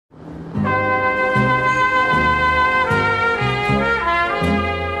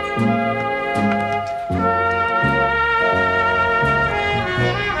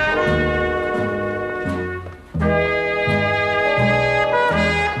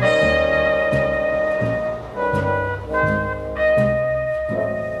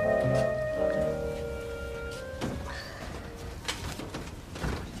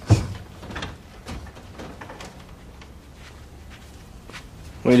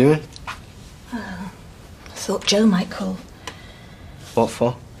doing? I thought Joe might call. What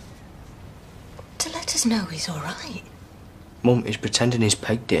for? To let us know he's all right. Mum, he's pretending he's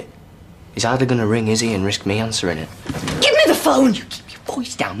pegged it. He's hardly going to ring, is he, and risk me answering it? Give me the phone! You keep your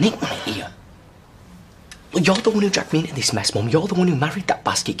voice down, Nick might hear. Well, you're the one who dragged me into this mess, Mum. You're the one who married that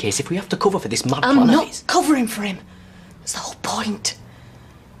basket case. If we have to cover for this mad plan I'm of not his... covering for him. That's the whole point.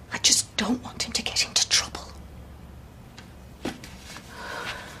 I just don't want him to get into trouble.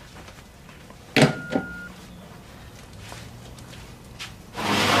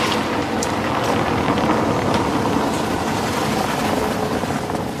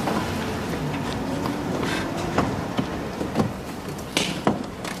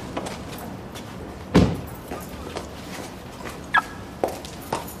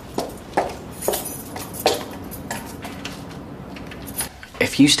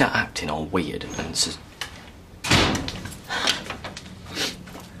 If you start acting all weird and...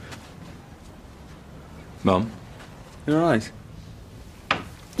 Mum, you all right?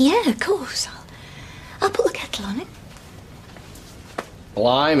 Yeah, of course. I'll put the kettle on it.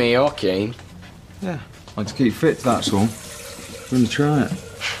 Blimey, you're keen. Yeah, like to keep fit, that's all. We're going to try it.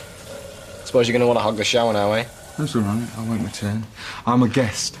 Suppose you're going to want to hog the shower now, eh? That's all right, I'll wait my turn. I'm a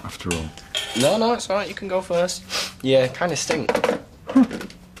guest, after all. No, it's all right. You can go first. Yeah, kind of stink.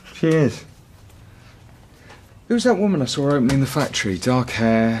 She is. Who's that woman I saw opening the factory? Dark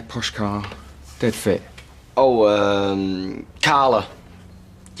hair, posh car, dead fit. Oh, Carla.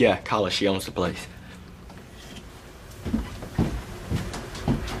 Yeah, Carla, she owns the place.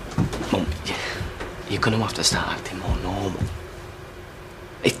 Mum, you're going to have to start acting more normal.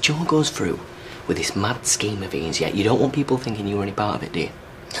 If Joe goes through with this mad scheme of his, you don't want people thinking you were any part of it, do you?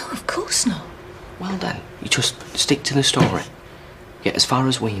 No, of course not. Well then, you just stick to the story. Yet as far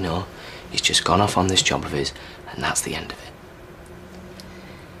as we know, he's just gone off on this job of his, and that's the end of it.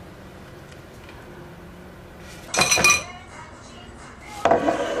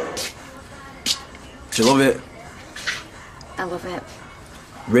 Do you love it? I love it.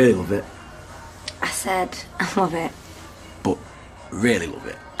 Really love it? I said I love it. But really love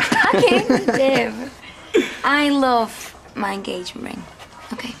it? Okay, Dave. I love my engagement ring.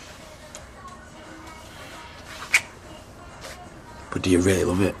 Okay. But do you really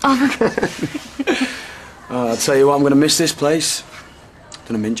love it? I'll tell you what, I'm going to miss this place.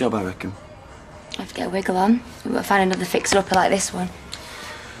 Done a mint job, I reckon. I have to get a wiggle on. We won't find another fixer-upper like this one.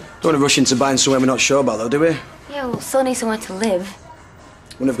 Don't want to rush into buying somewhere we're not sure about, though, do we? Yeah, we'll still need somewhere to live.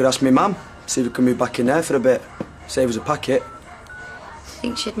 Wonder if we could ask me mum, see if we can move back in there for a bit. Save us a packet.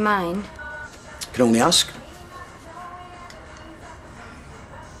 Think she'd mind? Can only ask.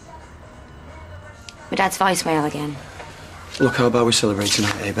 My dad's voicemail again. Look, how about we celebrate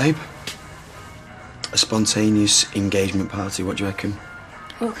tonight, eh, babe? A spontaneous engagement party, what do you reckon?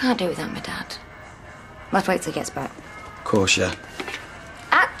 Well, we can't do it without my dad. Let's wait till he gets back. Of course, yeah.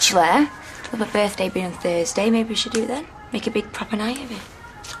 Actually, with my birthday being on Thursday, maybe we should do it then. Make a big proper night of it.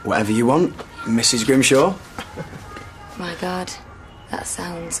 Whatever you want, Mrs. Grimshaw. My God, that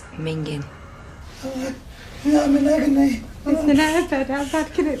sounds minging. Yeah, I'm in agony. It's an airbed. How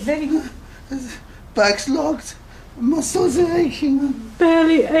bad can it be? Back's locked. Muscles are aching.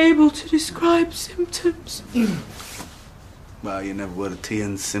 Barely able to describe symptoms. Well, you never were a tea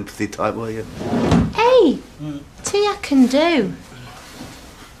and sympathy type, were you? Hey, tea I can do.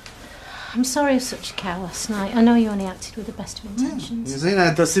 I'm sorry of such a cow last night. I know you only acted with the best of intentions. You see,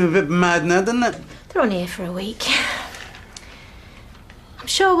 that does seem a bit mad now, doesn't it? They're only here for a week. I'm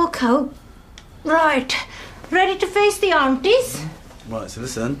sure we'll cope. Right, ready to face the aunties? Right, so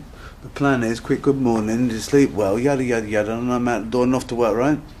listen. The plan is quick good morning, you sleep well, yada yada yada, and I'm out the door and off to work,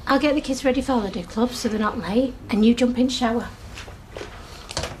 right? I'll get the kids ready for holiday club so they're not late, and you jump in shower.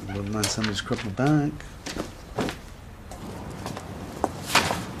 Wouldn't mind somebody scrub my back.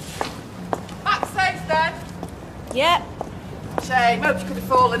 Back safe, Dad? Yep. Shame, hope you could have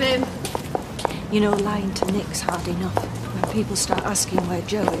fallen in. You know, lying to Nick's hard enough. When people start asking where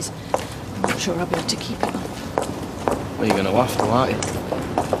Joe is, I'm not sure I'll be able to keep it up. Well, you're going to have to, aren't you?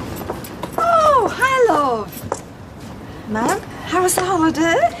 Oh, hi, love. Ma'am, how was the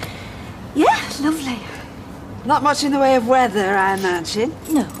holiday? Yeah, lovely. Not much in the way of weather, I imagine.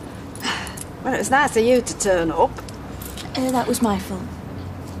 No. Well, it was nice of you to turn up. That was my fault.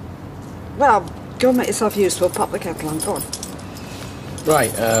 Well, go and make yourself useful. Pop the kettle on. Go on.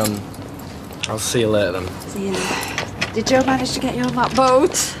 Right, I'll see you later then. See you later. Did Joe manage to get you on that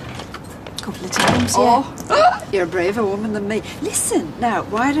boat? A couple of times, yeah. Oh, you're a braver woman than me. Listen, now,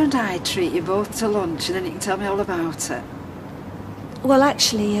 why don't I treat you both to lunch and then you can tell me all about it? Well,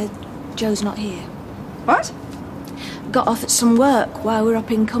 actually, Joe's not here. What? got off at some work while we were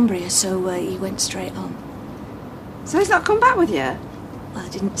up in Cumbria, so he went straight on. So he's not come back with you? Well,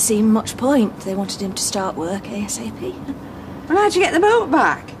 it didn't seem much point. They wanted him to start work ASAP. Well, how'd you get the boat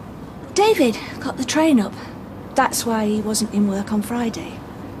back? David got the train up. That's why he wasn't in work on Friday.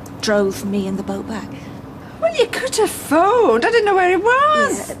 Drove me and the boat back. Well, you could have phoned. I didn't know where he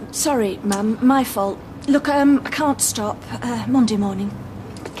was. Yeah, sorry, ma'am. My fault. Look, I can't stop. Monday morning.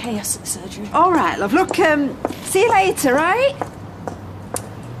 Chaos at the surgery. All right, love. Look, see you later, right?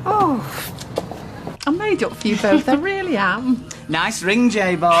 Oh. I'm made up for you both, I really am. Nice ring,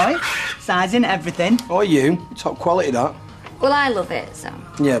 J-boy. Sizing everything. Or you. Top quality, that. Well, I love it, so.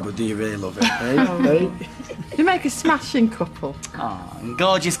 Yeah, but do you really love it, eh? You make a smashing couple. Oh, and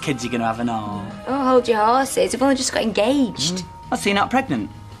gorgeous kids you're going to have and all. Oh, hold your horses. We've only just got engaged. Oh, so you're not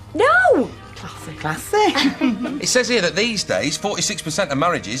pregnant? No! Classy. It says here that these days, 46% of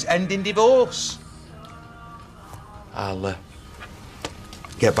marriages end in divorce. I'll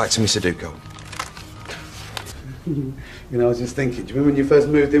get back to my Sudoku. You know, I was just thinking, do you remember when you first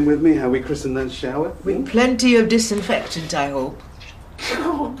moved in with me, how we christened that shower? With plenty of disinfectant, I hope.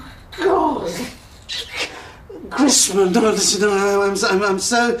 Oh, God! Christmas, no, listen, I'm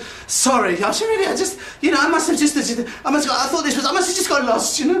so sorry. I just, you know, I must have just got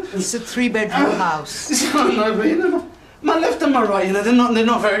lost, you know? It's a 3-bedroom house. Oh, no, but, you know, my left and my right, you know, they're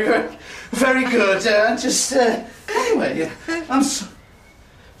not very good. Anyway, yeah, I'm so...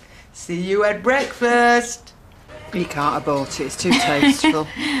 See you at breakfast. You can't abort it, it's too tasteful.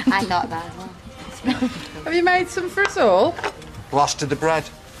 I thought that as well. Have you made some for us all? Last to the bread.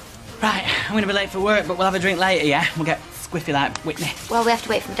 Right, I'm going to be late for work, but we'll have a drink later, yeah? We'll get squiffy like Whitney. Well, we have to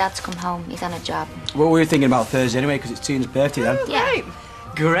wait for my dad to come home. He's on a job. Well, we were thinking about Thursday anyway, because it's Tina's birthday then. Yeah.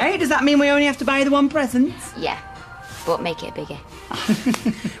 Great. Does that mean we only have to buy you the one present? Yeah. But make it a biggie.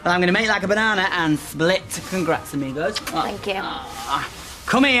 Well, I'm going to make like a banana and split. Congrats, amigos. Thank you.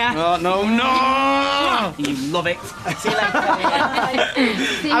 Come here. Oh, no! You love it. See you later.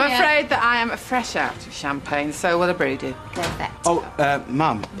 I'm afraid that I am fresh out of champagne, so what a brew do. Perfect. Oh,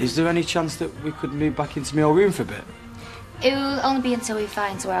 ma'am, is there any chance that we could move back into my old room for a bit? It'll only be until we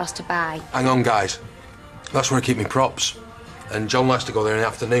find somewhere else to buy. Hang on, guys. That's where I keep my props. And John likes to go there in the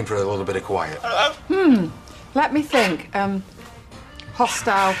afternoon for a little bit of quiet. Let me think.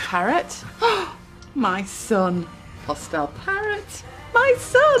 Hostile parrot. My son. Hostile parrot. My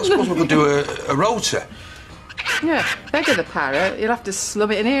son. I suppose we could do a rota. Yeah, beggar the parrot. You'll have to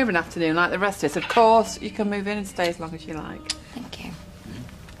slum it in here of an afternoon like the rest of us. Of course, you can move in and stay as long as you like. Thank you.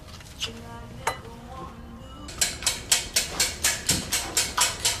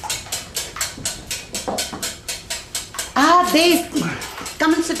 Dave,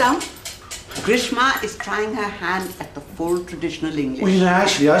 come and sit down. Grishma is trying her hand at the full traditional English. Well, you know,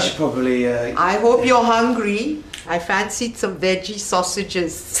 actually, I should probably... I hope you're hungry. I fancied some veggie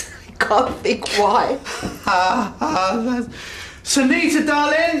sausages. I can't think why. Sunita,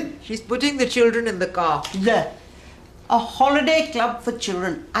 darling! She's putting the children in the car. There. A holiday club for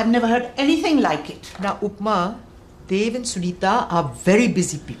children. I've never heard anything like it. Now, Upma, Dev and Sunita are very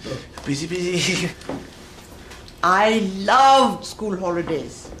busy people. Busy. I loved school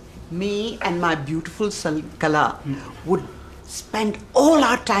holidays. Me and my beautiful Kala would spend all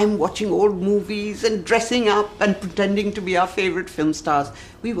our time watching old movies and dressing up and pretending to be our favourite film stars.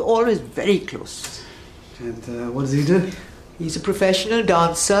 We were always very close. And what does he do? He's a professional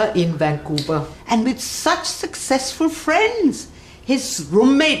dancer in Vancouver. And with such successful friends. His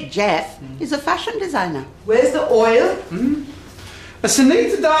roommate, Jeff, is a fashion designer. Where's the oil?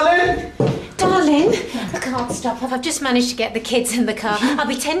 Sunita, darling! Darling, I can't stop. I've just managed to get the kids in the car. I'll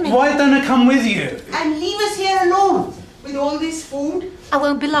be 10 minutes. Why don't I come with you? And leave us here alone with all this food. I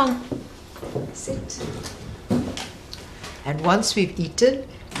won't be long. Sit. And once we've eaten,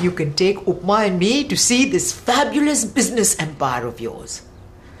 you can take Upma and me to see this fabulous business empire of yours.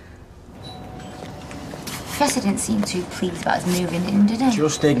 Professor didn't seem too pleased about us moving in, did he?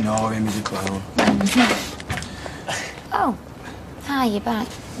 Just ignore him, he's a clown. Oh, hi, you're back.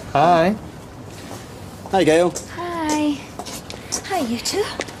 Hi. Hi, Gail. Hi. Hi, you two.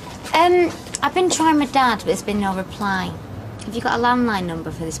 I've been trying my dad, but there's been no reply. Have you got a landline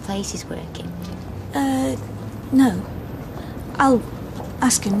number for this place he's working? No. I'll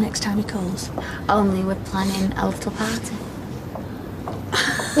ask him next time he calls. Only we're planning a little party.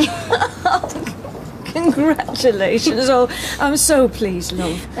 Congratulations. Oh, I'm so pleased,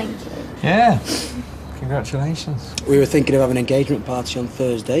 love. Thank you. Yeah. Congratulations. We were thinking of having an engagement party on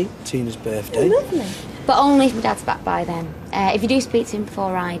Thursday, Tina's birthday. Oh, lovely. But only if my dad's back by then. If you do speak to him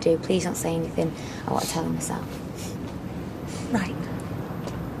before I do, please don't say anything. I want to tell him myself. Right.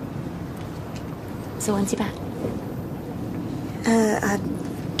 So when's he back? I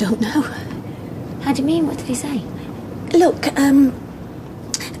don't know. How do you mean? What did he say? Look,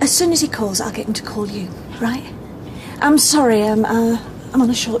 as soon as he calls, I'll get him to call you, right? I'm sorry, I'm on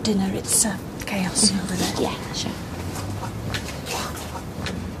a short dinner. It's chaos over there. Yeah, sure.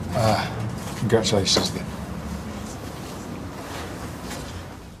 Congratulations then.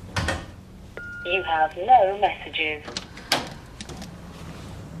 You have no messages.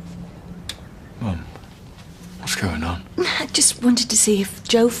 Mum, what's going on? I just wanted to see if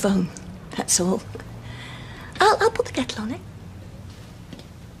Joe phoned, that's all. I'll put the kettle on it.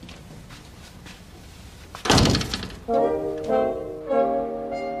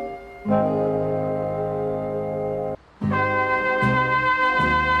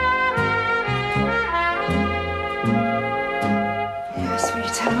 Here,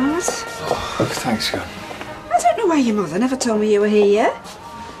 sweetheart. Thanks, John. I don't know why your mother never told me you were here.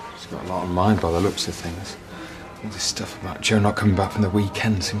 She's got a lot on mind by the looks of things. All this stuff about Joe not coming back from the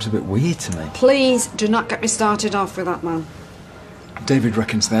weekend seems a bit weird to me. Please do not get me started off with that man. David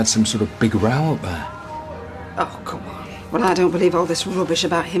reckons they had some sort of big row up there. Oh, come on. Well, I don't believe all this rubbish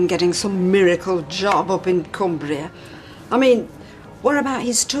about him getting some miracle job up in Cumbria. I mean, what about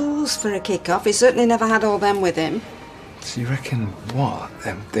his tools for a kick-off? He certainly never had all them with him. So you reckon, what?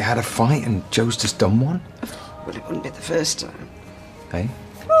 They had a fight and Joe's just done one? Well, it wouldn't be the first time. Eh?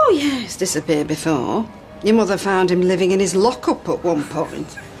 Oh, yes, disappeared before. Your mother found him living in his lock-up at one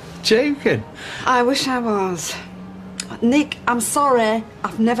point. Joking? I wish I was. Nick, I'm sorry.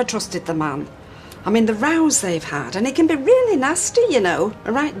 I've never trusted the man. I mean, the rows they've had, and he can be really nasty, you know.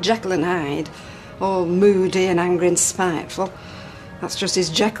 A right Jekyll and Hyde. All moody and angry and spiteful. That's just his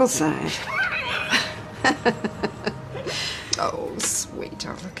Jekyll side. Oh,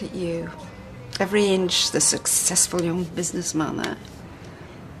 sweetheart, look at you. Every inch the successful young businessman there.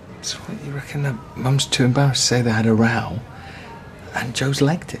 So what, you reckon that Mum's too embarrassed to say they had a row and Joe's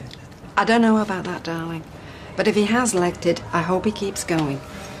legged it? I don't know about that, darling. But if he has legged it, I hope he keeps going.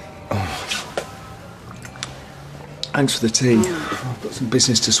 Oh. Thanks for the tea. I've got some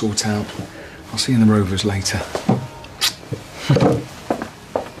business to sort out. I'll see you in the Rovers later.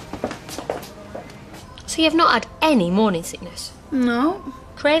 So you've not had any morning sickness? No.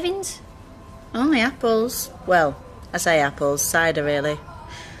 Cravings? Only apples. Well, I say apples, cider really.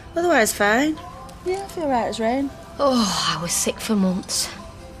 Otherwise fine. Yeah, I feel right as rain. Oh, I was sick for months.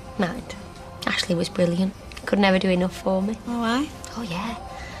 Mind, Ashley was brilliant. Could never do enough for me. Oh, why? Oh, yeah.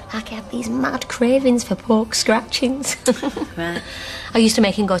 I had these mad cravings for pork scratchings. Right. I used to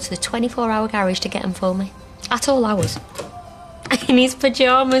make him go to the 24-hour garage to get them for me. At all hours. In his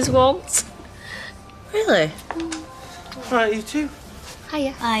pyjamas once. Really? Right, you two.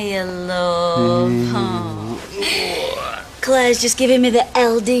 Hiya. Hiya, love. Oh. Claire's just giving me the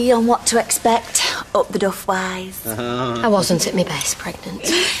LD on what to expect, up the duff-wise. I wasn't at my best pregnant.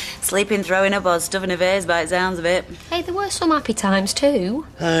 Sleeping, throwing up, or stuffing a vase by the sounds of it. Hey, there were some happy times too.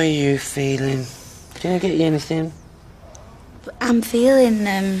 How are you feeling? Did I get you anything? I'm feeling,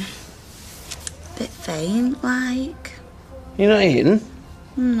 a bit faint, like. You're not eating?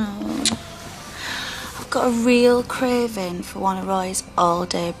 No. I've got a real craving for one of Roy's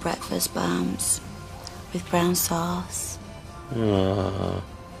all-day breakfast bams with brown sauce. Oh,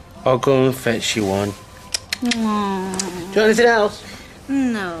 I'll go and fetch you one. Mm. Do you want anything else?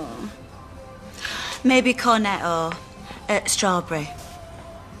 No. Maybe cornetto, strawberry.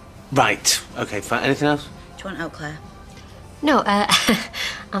 Right. Okay, fine. Anything else? Do you want out, Claire? No,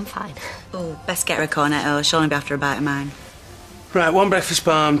 I'm fine. Oh, best get her a cornetto. She'll only be after a bite of mine. Right, one breakfast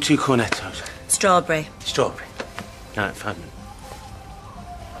balm, 2 cornettos. Strawberry. Strawberry. Right, fine.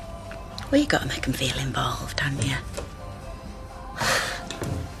 Well, you got to make them feel involved, haven't you?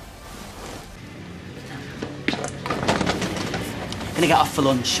 Gonna get off for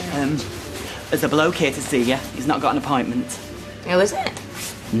lunch. There's a bloke here to see you. He's not got an appointment. Who is it?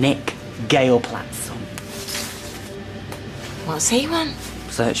 Nick Galeplatt's son. What's he want?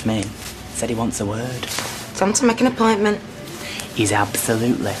 Search me. Said he wants a word. Tell him to make an appointment. He's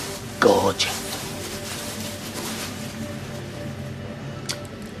absolutely gorgeous.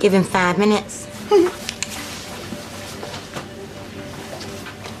 Give him 5 minutes.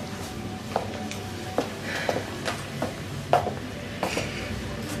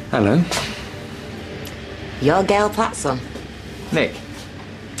 Hello. You're Galeplatt's son. Nick.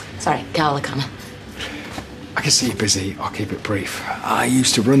 Sorry, Carl O'Connor. I can see you're busy. I'll keep it brief. I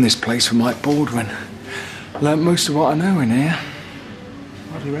used to run this place with Mike Baldwin. Learned most of what I know in here.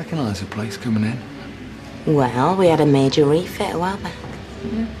 Hardly recognise the place coming in. Well, we had a major refit a while back.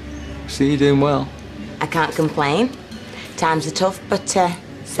 See you doing well. I can't complain. Times are tough, but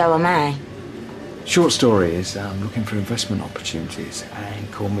so am I. Short story is I'm looking for investment opportunities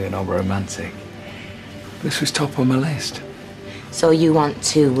and call me an old romantic. This was top on my list. So you want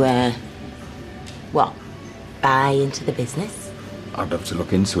to, what, buy into the business? I'd love to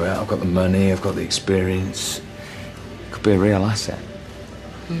look into it. I've got the money, I've got the experience. Could be a real asset.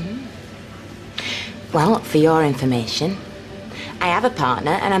 Mm-hmm. Well, for your information, I have a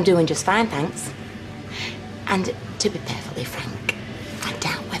partner and I'm doing just fine, thanks. And to be perfectly frank, I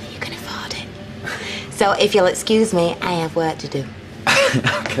doubt whether you can afford it. So if you'll excuse me, I have work to do.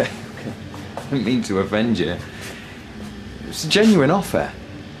 Okay. I didn't mean to offend you. It's a genuine offer.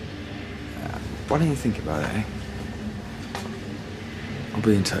 Why don't you think about it, eh? I'll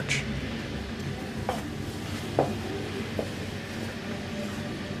be in touch.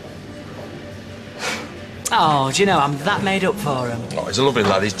 Oh, do you know, I'm that made up for him. Oh, he's a lovely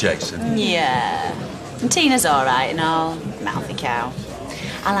lad, is Jason. Yeah. And Tina's all right and all. Mouthy cow.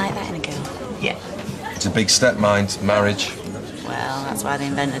 I like that in a girl. Yeah. It's a big step, mind, marriage. Well, that's why they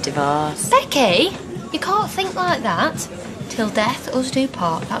invented divorce. Becky, you can't think like that. Till death us do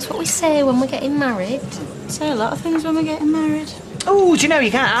part. That's what we say when we're getting married. Say a lot of things when we're getting married. Oh, do you know, you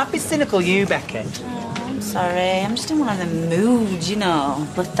can't have be cynical, you, Becky. Oh, I'm sorry. I'm just in one of them moods, you know.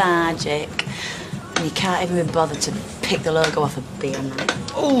 Lethargic. And you can't even be bothered to pick the logo off a beer night.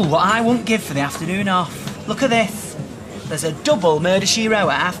 Oh, what I wouldn't give for the afternoon off. Look at this. There's a double Murder, She Wrote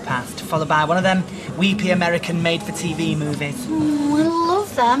at 1:30, followed by one of them weepy American made-for-TV movies. Oh, I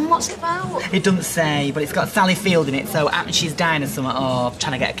love them. What's it about? It doesn't say, but it's got Sally Field in it, so happens she's dying or something, or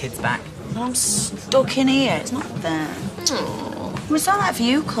trying to get her kids back. I'm stuck in here. It's not fair. Well, it's all right for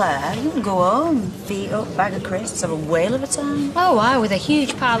you, Claire. You can go home, feet up, bag of crisps, have a whale of a time. Oh, wow, with a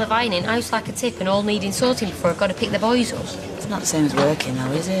huge pile of ironing, house like a tip, and all needing sorting before I've got to pick the boys up. It's not the same as working,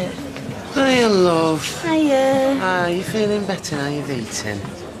 though, is it? Hiya, love. Hiya. Are you feeling better now you've eaten?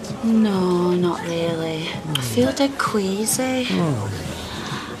 No, not really. I feel dead queasy.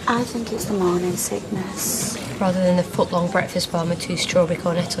 I think it's the morning sickness. Rather than the foot-long breakfast bar with 2 strawberry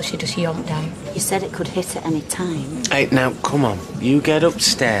cornettles, she just yomped down. You said it could hit at any time. Hey, now, come on. You get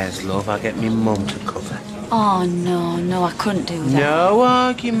upstairs, love. I'll get me mum to cover. Oh, no, I couldn't do that. No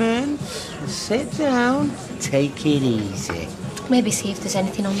arguments. Sit down. Take it easy. Maybe see if there's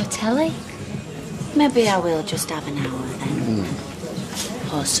anything on the telly. Maybe I will just have an hour then.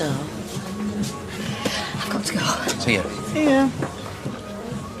 Or so. I've got to go. See ya. See ya.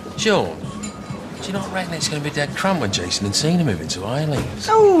 Sean, do you not reckon it's going to be dead cramped when Jason and Tina move into Eileen's?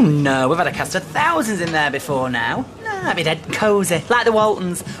 Oh, no, we've had a cast of thousands in there before now. Nah, that'd be dead cosy, like the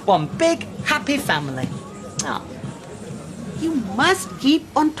Waltons. One big, happy family. Oh. You must keep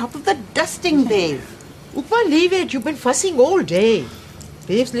on top of the dusting, babe. Upa, leave it. You've been fussing all day.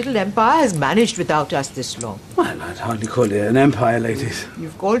 Babe's little empire has managed without us this long. Well, I'd hardly call it an empire, ladies.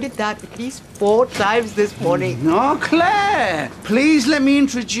 You've called it that at least 4 times this morning. No, Claire! Please let me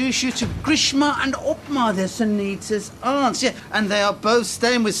introduce you to Grishma and Upma. They're Sunita's aunts. Yeah, and they are both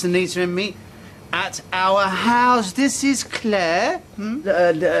staying with Sunita and me at our house. This is Claire.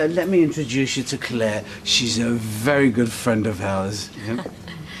 Let me introduce you to Claire. She's a very good friend of ours. Yeah.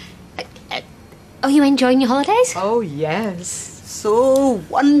 Are you enjoying your holidays? Oh, yes. So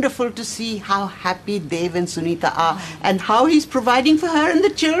wonderful to see how happy Dave and Sunita are and how he's providing for her and the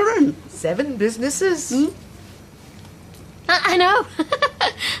children. 7 businesses. I know.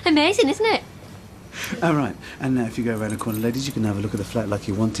 Amazing, isn't it? All right, and now if you go around the corner, ladies, you can have a look at the flat like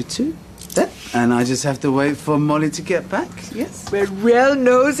you wanted to. And I just have to wait for Molly to get back, yes? We're real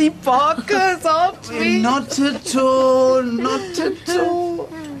nosy Parkers, aren't we? Not at all, not at all.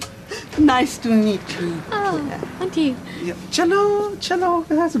 Nice to meet you. Oh, and you. Yeah. Chalo,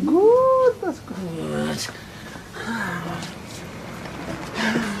 that's good, that's good.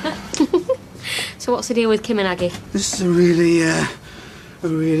 So what's the deal with Kim and Aggie? This is a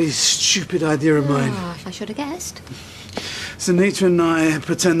really stupid idea of mine. Oh, I should have guessed. Sunita and I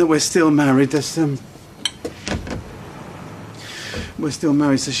pretend that we're still married. We're still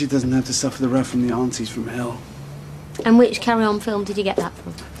married so she doesn't have to suffer the wrath from the aunties from hell. And which Carry On film did you get that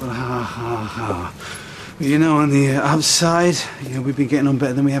from? Well, you know, on the upside, we've been getting on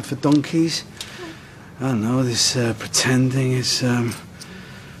better than we have for donkeys. I don't know, this pretending has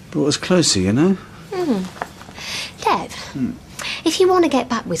brought us closer, you know? Dev, if you want to get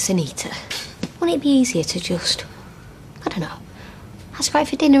back with Sunita, wouldn't it be easier to just, I don't know, ask her out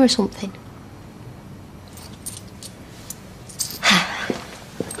for dinner or something?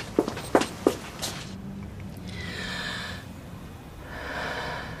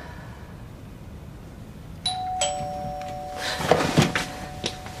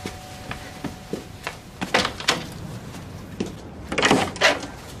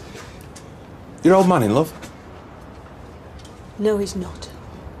 Your old man in love? No, he's not.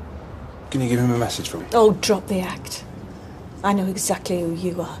 Can you give him a message for me? Oh, drop the act. I know exactly who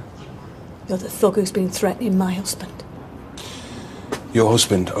you are. You're the thug who's been threatening my husband. Your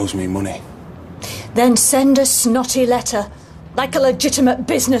husband owes me money. Then send a snotty letter, like a legitimate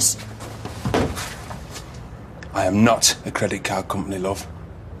business. I am not a credit card company, love.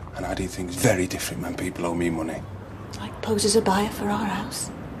 And I do things very different when people owe me money. Like pose as a buyer for our house.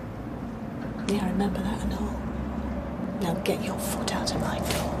 Yeah, I remember that and all. Now get your foot out of my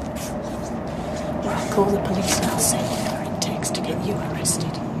door. Or I'll call the police and I'll say whatever it takes to get you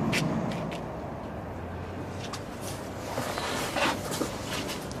arrested.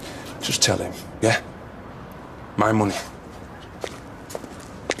 Just tell him, yeah? My money.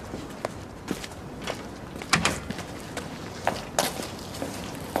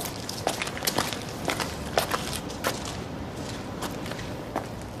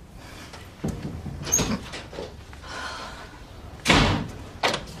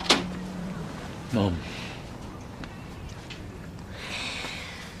 Mum.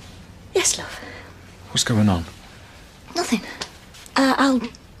 Yes, love. What's going on? Nothing. I'll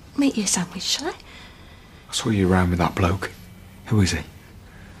make you a sandwich, shall I? I saw you around with that bloke. Who is he?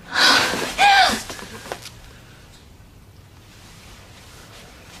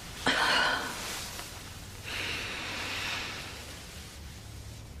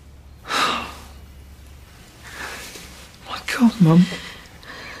 My God, Mum.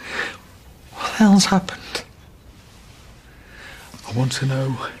 What the hell's happened? I want to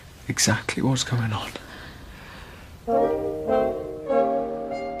know exactly what's going on.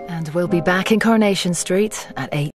 And we'll be back in Coronation Street at 8.